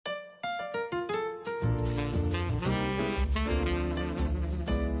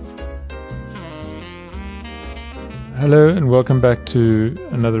Hello and welcome back to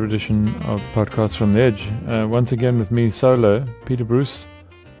another edition of Podcasts from the Edge. Once again with me solo, Peter Bruce.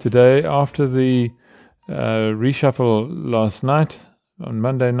 Today, after the reshuffle last night, on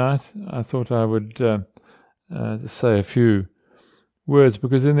Monday night, I thought I would say a few words,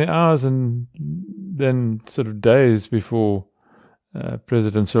 because in the hours and then sort of days before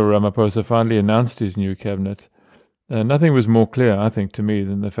President Cyril Ramaphosa finally announced his new cabinet, nothing was more clear, I think, to me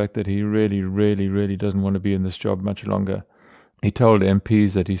than the fact that he really doesn't want to be in this job much longer. He told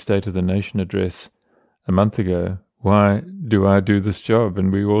MPs at his State of the Nation address a month ago, "Why do I do this job?"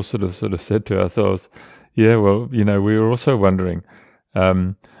 And we all sort of said to ourselves, yeah, well, we were also wondering.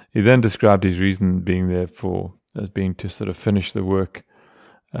 He then described his reason being there as being to sort of finish the work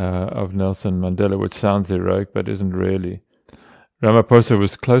of Nelson Mandela, which sounds heroic, but isn't really. Ramaphosa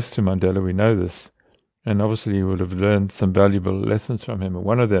was close to Mandela, we know this. And obviously he would have learned some valuable lessons from him. And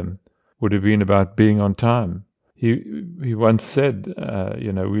one of them would have been about being on time. He once said,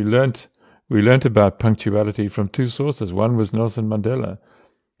 we learnt about punctuality from two sources. One was Nelson Mandela.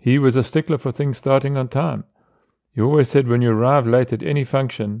 He was a stickler for things starting on time. He always said when you arrive late at any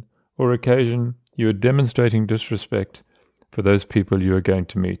function or occasion, you are demonstrating disrespect for those people you are going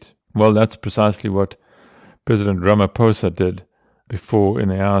to meet. Well, that's precisely what President Ramaphosa did in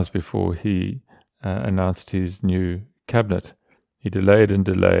the hours before he announced his new cabinet. He delayed,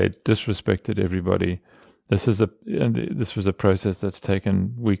 disrespected everybody. This was a process that's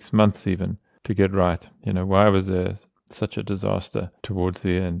taken weeks, months even, to get right. Why was there such a disaster towards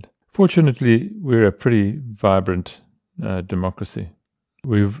the end? Fortunately, we're a pretty vibrant democracy.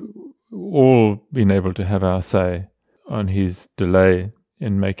 We've all been able to have our say on his delay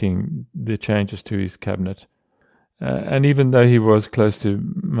in making the changes to his cabinet. And even though he was close to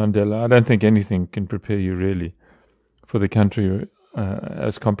Mandela, I don't think anything can prepare you really for the country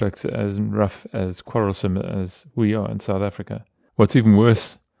as complex, as rough, as quarrelsome as we are in South Africa. What's even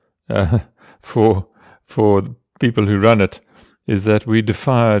worse for people who run it is that we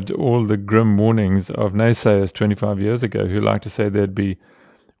defied all the grim warnings of naysayers 25 years ago who like to say there'd be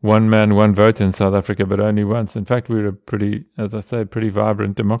one man, one vote in South Africa, but only once. In fact, we're a pretty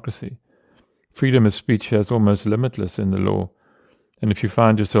vibrant democracy. Freedom of speech here is almost limitless in the law. And if you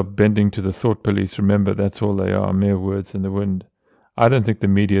find yourself bending to the thought police, remember that's all they are, mere words in the wind. I don't think the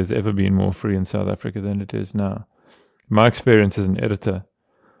media has ever been more free in South Africa than it is now. My experience as an editor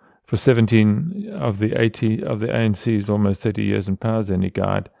for 17 of the ANC's almost 30 years in power, Zeni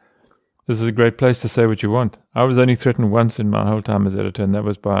Guide, this is a great place to say what you want. I was only threatened once in my whole time as editor, and that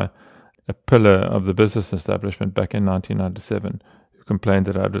was by a pillar of the business establishment back in 1997. Complained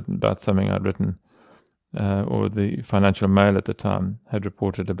that I'd written about something I'd written, or the Financial Mail at the time had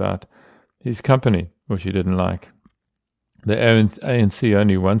reported about his company, which he didn't like. The ANC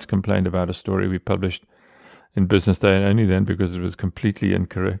only once complained about a story we published in Business Day, and only then because it was completely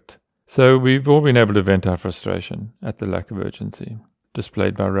incorrect. So we've all been able to vent our frustration at the lack of urgency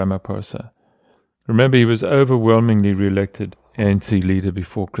displayed by Ramaphosa. Remember, he was overwhelmingly re-elected ANC leader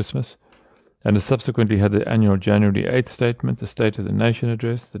before Christmas, and has subsequently had the annual January 8th statement, the State of the Nation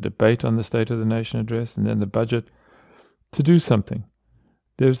address, the debate on the State of the Nation address, and then the budget, to do something.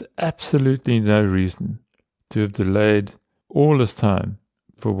 There's absolutely no reason to have delayed all this time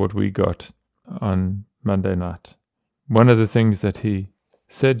for what we got on Monday night. One of the things that he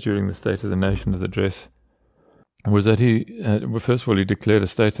said during the State of the Nation address was that first of all, he declared a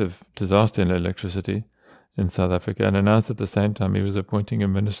state of disaster in electricity in South Africa, and announced at the same time he was appointing a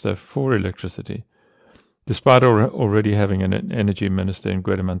minister for electricity, despite already having an energy minister in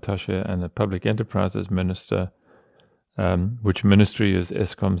Gwede Mantashe and a public enterprises minister, which ministry is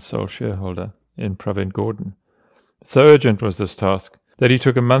Eskom's sole shareholder, in Pravin Gordhan. So urgent was this task that he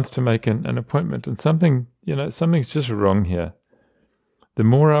took a month to make an appointment, and something's just wrong here. The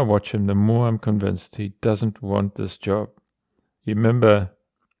more I watch him, the more I'm convinced he doesn't want this job. You remember,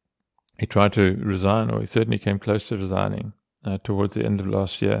 he tried to resign, or he certainly came close to resigning towards the end of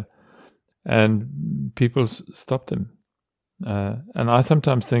last year, and people stopped him. And I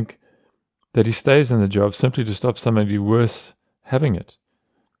sometimes think that he stays in the job simply to stop somebody worse having it.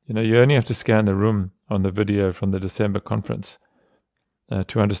 You only have to scan the room on the video from the December conference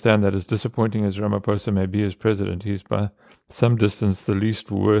to understand that as disappointing as Ramaphosa may be as president, he's by some distance the least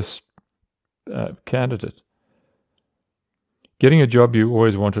worst candidate. Getting a job you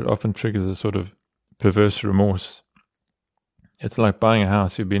always wanted often triggers a sort of perverse remorse. It's like buying a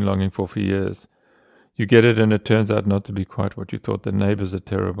house you've been longing for years. You get it and it turns out not to be quite what you thought. The neighbors are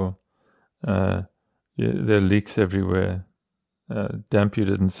terrible. There are leaks everywhere. Damp you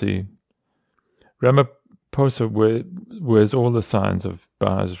didn't see. Ramaphosa wears all the signs of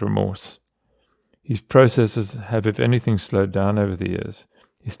buyer's remorse. His processes have, if anything, slowed down over the years.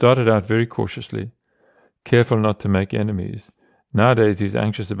 He started out very cautiously, careful not to make enemies. Nowadays, he's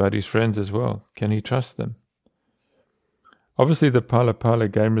anxious about his friends as well. Can he trust them? Obviously, the Phala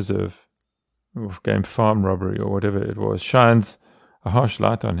Phala Game Reserve, or game farm robbery, or whatever it was, shines a harsh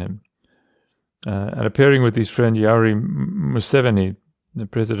light on him. And appearing with his friend Yoweri Museveni, the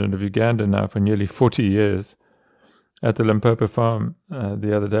president of Uganda now for nearly 40 years, at the Limpopo farm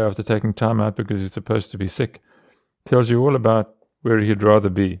the other day after taking time out because he was supposed to be sick, tells you all about where he'd rather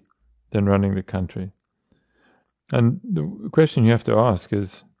be than running the country. And the question you have to ask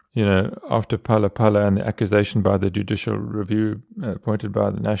is, after Phala Phala and the accusation by the Judicial Review appointed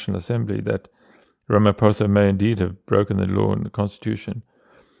by the National Assembly that Ramaphosa may indeed have broken the law and the Constitution,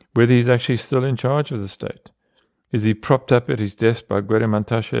 whether he's actually still in charge of the state. Is he propped up at his desk by Gwede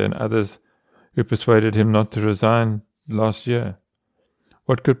Mantashe and others who persuaded him not to resign last year?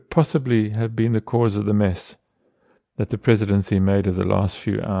 What could possibly have been the cause of the mess that the presidency made of the last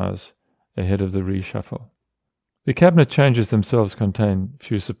few hours ahead of the reshuffle? The cabinet changes themselves contain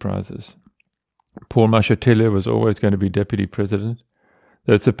few surprises. Paul Mashatile was always going to be deputy president,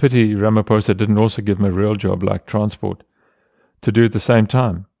 though it's a pity Ramaphosa didn't also give him a real job like transport to do at the same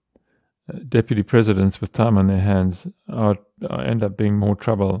time. Deputy presidents with time on their hands end up being more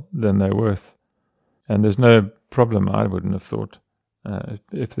trouble than they're worth. And there's no problem, I wouldn't have thought,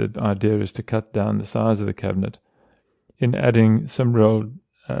 if the idea is to cut down the size of the cabinet, in adding some real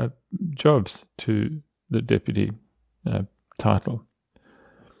jobs to the deputy title.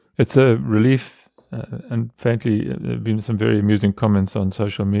 It's a relief, and frankly, there have been some very amusing comments on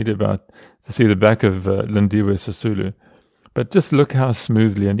social media about to see the back of Lindiwe Sisulu. But just look how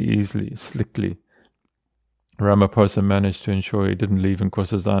smoothly and easily, slickly, Ramaphosa managed to ensure he didn't leave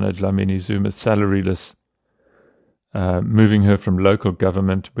Nkosazana Dlamini Zuma salarieless, moving her from local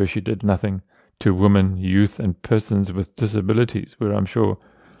government, where she did nothing, to women, youth, and persons with disabilities, where I'm sure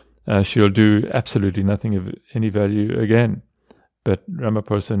she'll do absolutely nothing of any value again. But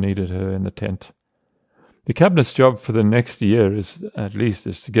Ramaphosa needed her in the tent. The cabinet's job for the next year is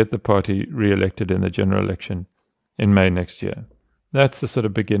to get the party re-elected in the general election in May next year. That's the sort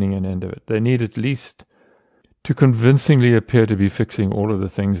of beginning and end of it. They need at least to convincingly appear to be fixing all of the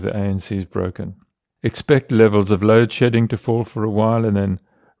things the ANC's broken. Expect levels of load shedding to fall for a while and then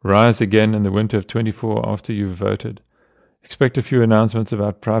rise again in the winter of 24 after you've voted. Expect a few announcements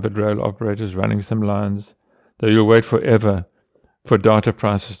about private rail operators running some lines, though you'll wait forever for data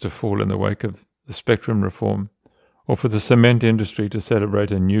prices to fall in the wake of the spectrum reform, or for the cement industry to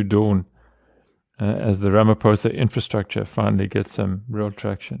celebrate a new dawn as the Ramaphosa infrastructure finally gets some real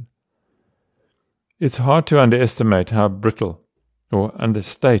traction. It's hard to underestimate how brittle, or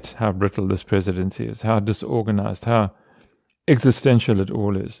understate how brittle this presidency is, how disorganized, how existential it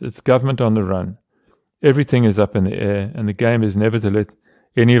all is. It's government on the run. Everything is up in the air, and the game is never to let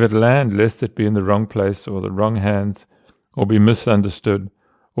any of it land, lest it be in the wrong place or the wrong hands, or be misunderstood,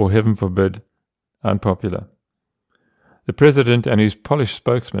 or, heaven forbid, unpopular. The president and his polished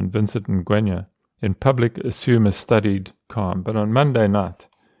spokesman, Vincent Ngwenya, in public assume a studied calm. But on Monday night,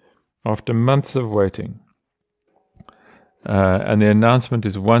 after months of waiting, and the announcement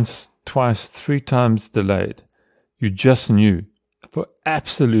is once, twice, 3 times delayed, you just knew for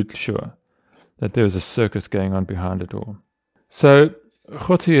absolute sure that there was a circus going on behind it all. So,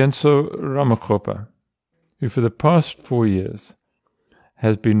 Kgotsienso Ramokgopa, who for the past 4 years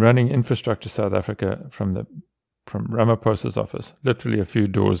has been running Infrastructure South Africa from Ramaphosa's office, literally a few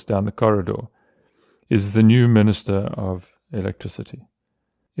doors down the corridor, is the new Minister of Electricity.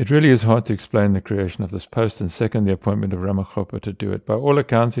 It really is hard to explain the creation of this post, and second, the appointment of Ramokgopa to do it. By all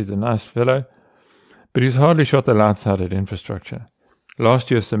accounts, he's a nice fellow, but he's hardly shot the lights out at infrastructure. Last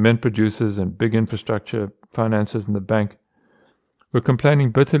year, cement producers and big infrastructure financiers in the bank were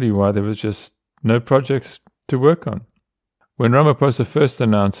complaining bitterly why there was just no projects to work on. When Ramaphosa first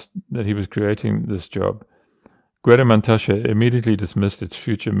announced that he was creating this job, Gwede Mantashe immediately dismissed its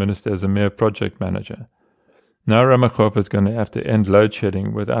future minister as a mere project manager. Now Ramokgopa is going to have to end load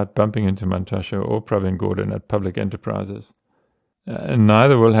shedding without bumping into Mantashe or Pravin Gordhan at public enterprises. And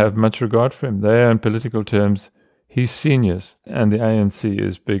neither will have much regard for him. They are, in political terms, he's seniors, and the ANC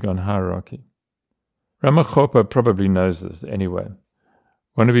is big on hierarchy. Ramokgopa probably knows this anyway.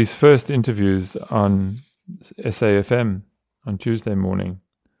 One of his first interviews on SAFM on Tuesday morning,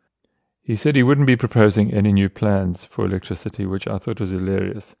 he said he wouldn't be proposing any new plans for electricity, which I thought was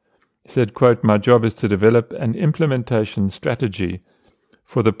hilarious. He said, quote, "My job is to develop an implementation strategy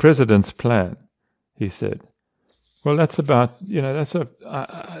for the president's plan," he said. Well, that's about,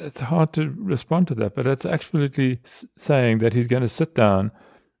 it's hard to respond to that, but it's absolutely saying that he's going to sit down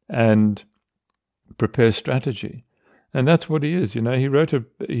and prepare strategy. And that's what he is. He wrote a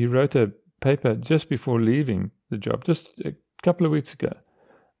paper just before leaving the job, just a couple of weeks ago,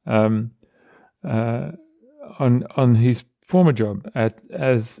 on his former job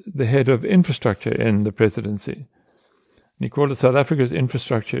as the head of infrastructure in the presidency. And he called it South Africa's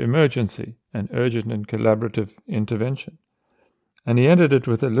infrastructure emergency, an urgent and collaborative intervention. And he ended it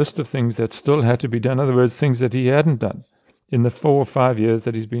with a list of things that still had to be done. In other words, things that he hadn't done in the 4 or 5 years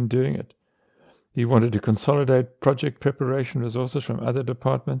that he's been doing it. He wanted to consolidate project preparation resources from other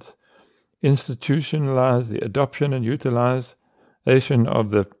departments, institutionalize the adoption and utilization of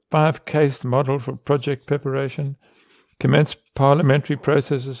the 5-case model for project preparation, commence parliamentary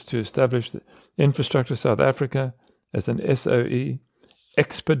processes to establish the Infrastructure South Africa as an SOE,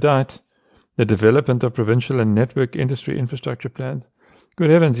 expedite the development of provincial and network industry infrastructure plans. Good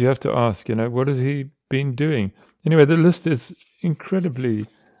heavens, you have to ask, what has he been doing? Anyway, the list is incredibly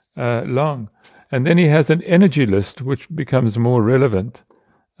long. And then he has an energy list, which becomes more relevant,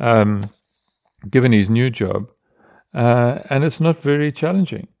 given his new job. And it's not very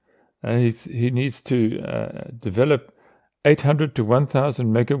challenging. He needs to develop 800 to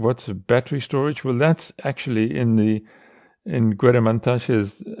 1,000 megawatts of battery storage. Well, that's actually in Gwede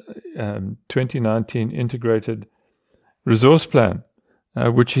Mantashe's 2019 integrated resource plan,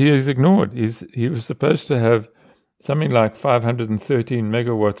 which he has ignored. He was supposed to have something like 513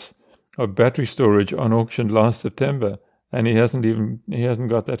 megawatts of battery storage on auction last September, and he hasn't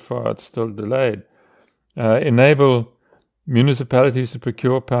got that far. It's still delayed. Enable municipalities to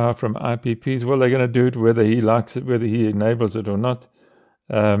procure power from IPPs. Well, they're going to do it whether he likes it, whether he enables it or not.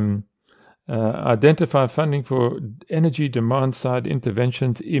 Identify funding for energy demand side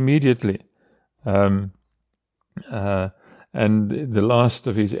interventions immediately. And the last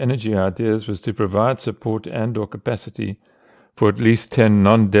of his energy ideas was to provide support and or capacity for at least 10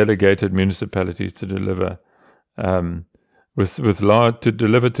 non-delegated municipalities to deliver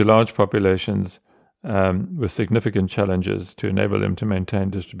to large populations with significant challenges to enable them to maintain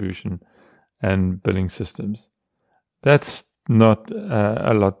distribution and billing systems. That's not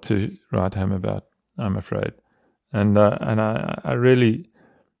a lot to write home about, I'm afraid, and I really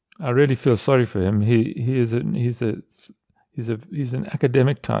feel sorry for him. He's an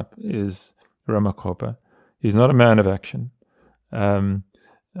academic type, is Ramokgopa. He's not a man of action.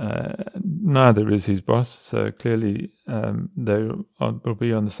 Neither is his boss, so clearly they will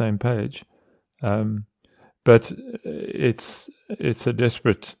be on the same page. But it's a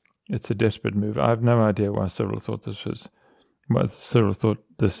desperate move. I have no idea why Cyril thought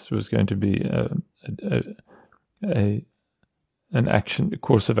this was going to be a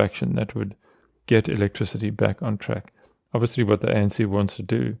course of action that would get electricity back on track. Obviously, what the ANC wants to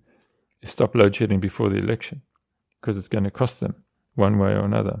do is stop load shedding before the election, because it's going to cost them one way or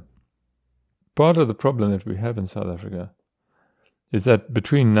another. Part of the problem that we have in South Africa is that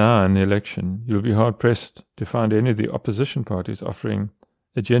between now and the election, you'll be hard-pressed to find any of the opposition parties offering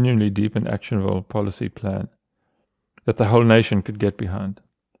a genuinely deep and actionable policy plan that the whole nation could get behind.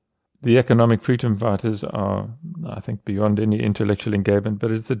 The economic freedom fighters are, I think, beyond any intellectual engagement,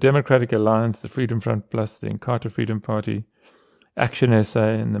 but it's the Democratic Alliance, the Freedom Front Plus, the Inkatha Freedom Party, Action SA,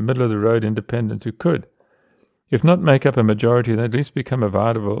 and the middle-of-the-road independents who could, if not make up a majority, then at least become a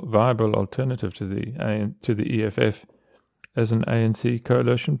viable alternative to the EFF as an ANC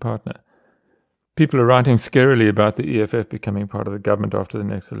coalition partner. People are writing scarily about the EFF becoming part of the government after the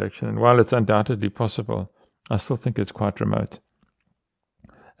next election, and while it's undoubtedly possible, I still think it's quite remote.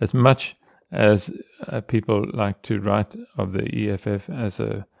 As much as people like to write of the EFF as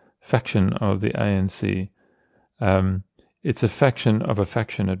a faction of the ANC, it's a faction of a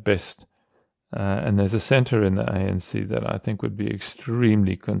faction at best. And there's a centre in the ANC that I think would be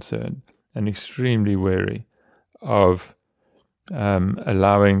extremely concerned and extremely wary of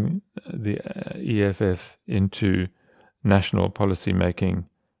allowing the EFF into national policy making,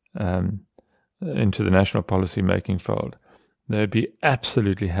 into the national policy making fold. They'd be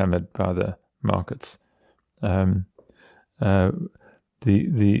absolutely hammered by the markets. The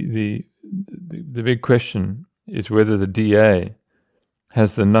big question is whether the DA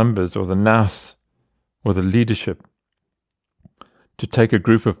has the numbers or the nous or the leadership to take a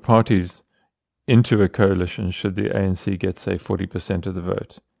group of parties into a coalition should the ANC get, say, 40% of the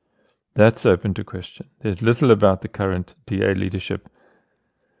vote. That's open to question. There's little about the current DA leadership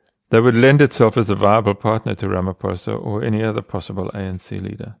that would lend itself as a viable partner to Ramaphosa or any other possible ANC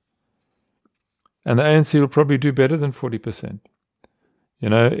leader. And the ANC will probably do better than 40%.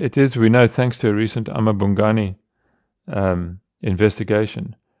 It is, we know, thanks to a recent Amabungani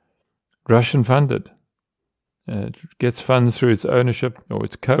investigation, Russian funded. It gets funds through its ownership or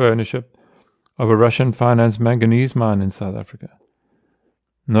its co-ownership of a Russian-financed manganese mine in South Africa.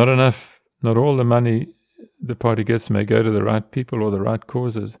 Not enough, not all the money the party gets may go to the right people or the right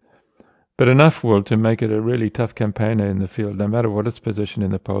causes, but enough will to make it a really tough campaigner in the field, no matter what its position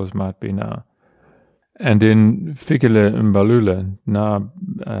in the polls might be now. And in Fikile Mbalula, now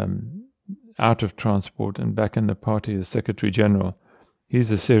out of transport and back in the party as Secretary General,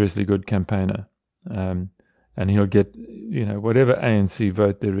 he's a seriously good campaigner. And he'll get, whatever ANC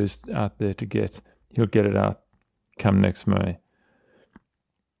vote there is out there to get, he'll get it out come next May.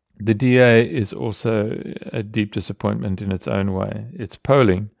 The DA is also a deep disappointment in its own way. Its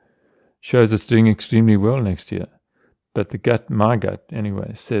polling shows it's doing extremely well next year, but my gut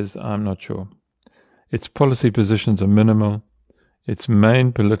anyway, says I'm not sure. Its policy positions are minimal. Its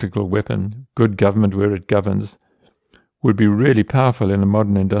main political weapon, good government where it governs, would be really powerful in a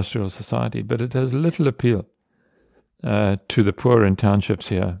modern industrial society, but it has little appeal to the poor in townships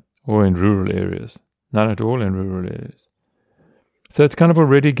here or in rural areas. None at all in rural areas. So it's kind of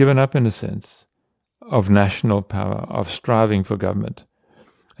already given up in a sense of national power, of striving for government.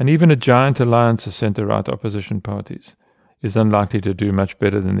 And even a giant alliance of centre-right opposition parties is unlikely to do much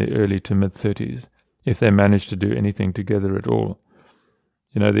better than the early to mid-30s if they manage to do anything together at all.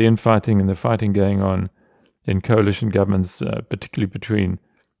 The infighting and the fighting going on in coalition governments, particularly between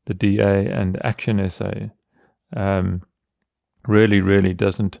the DA and Action SA, really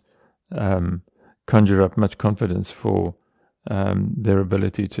doesn't conjure up much confidence for their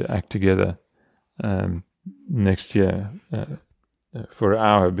ability to act together next year for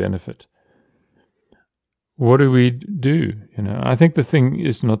our benefit. What do we do? I think the thing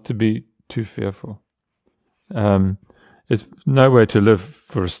is not to be too fearful. It's nowhere to live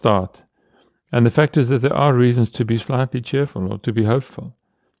for a start. And the fact is that there are reasons to be slightly cheerful or to be hopeful.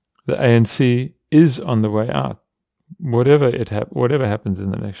 The ANC is on the way out. Whatever happens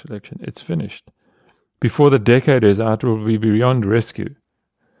in the next election, it's finished. Before the decade is out, it will be beyond rescue.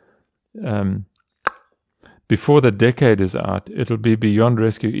 Before the decade is out, it'll be beyond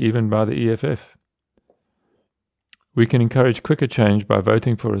rescue even by the EFF. We can encourage quicker change by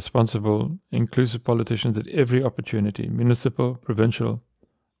voting for responsible, inclusive politicians at every opportunity, municipal, provincial,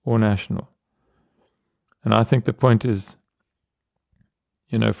 or national. And I think the point is,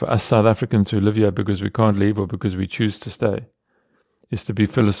 for us South Africans who live here because we can't leave or because we choose to stay, is to be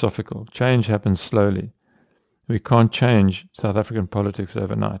philosophical. Change happens slowly. We can't change South African politics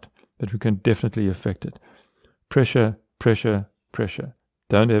overnight, but we can definitely affect it. Pressure, pressure, pressure.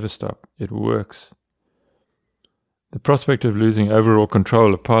 Don't ever stop. It works. The prospect of losing overall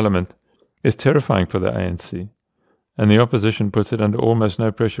control of Parliament is terrifying for the ANC, and the opposition puts it under almost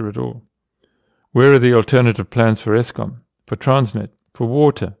no pressure at all. Where are the alternative plans for Eskom, for Transnet, for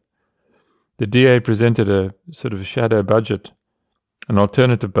water? The DA presented a sort of shadow budget, an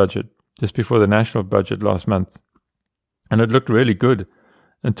alternative budget, just before the national budget last month, and it looked really good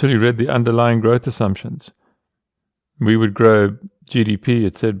until you read the underlying growth assumptions. We would grow GDP,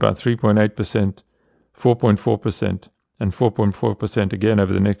 it said, by 3.8%, 4.4%, and 4.4% again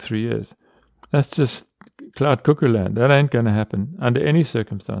over the next 3 years. That's just cloud cuckoo land. That ain't going to happen under any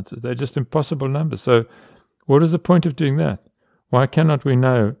circumstances. They're just impossible numbers. So what is the point of doing that? Why cannot we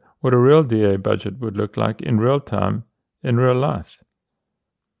know what a real DA budget would look like in real time, in real life?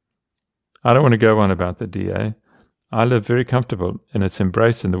 I don't want to go on about the DA. I live very comfortable in its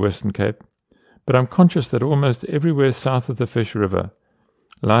embrace in the Western Cape, but I'm conscious that almost everywhere south of the Fish River,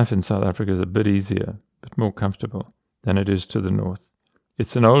 life in South Africa is a bit easier, a bit more comfortable than it is to the north.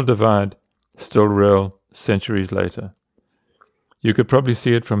 It's an old divide, still real, centuries later. You could probably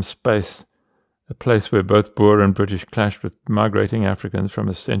see it from space, a place where both Boer and British clashed with migrating Africans for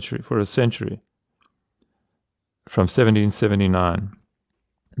a century, from 1779.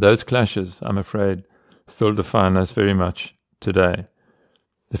 Those clashes, I'm afraid, still define us very much today.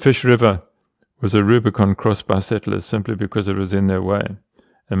 The Fish River was a Rubicon crossed by settlers simply because it was in their way,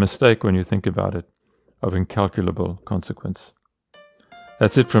 a mistake when you think about it, of incalculable consequence.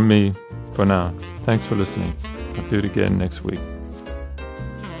 That's it from me for now. Thanks for listening. I'll do it again next week.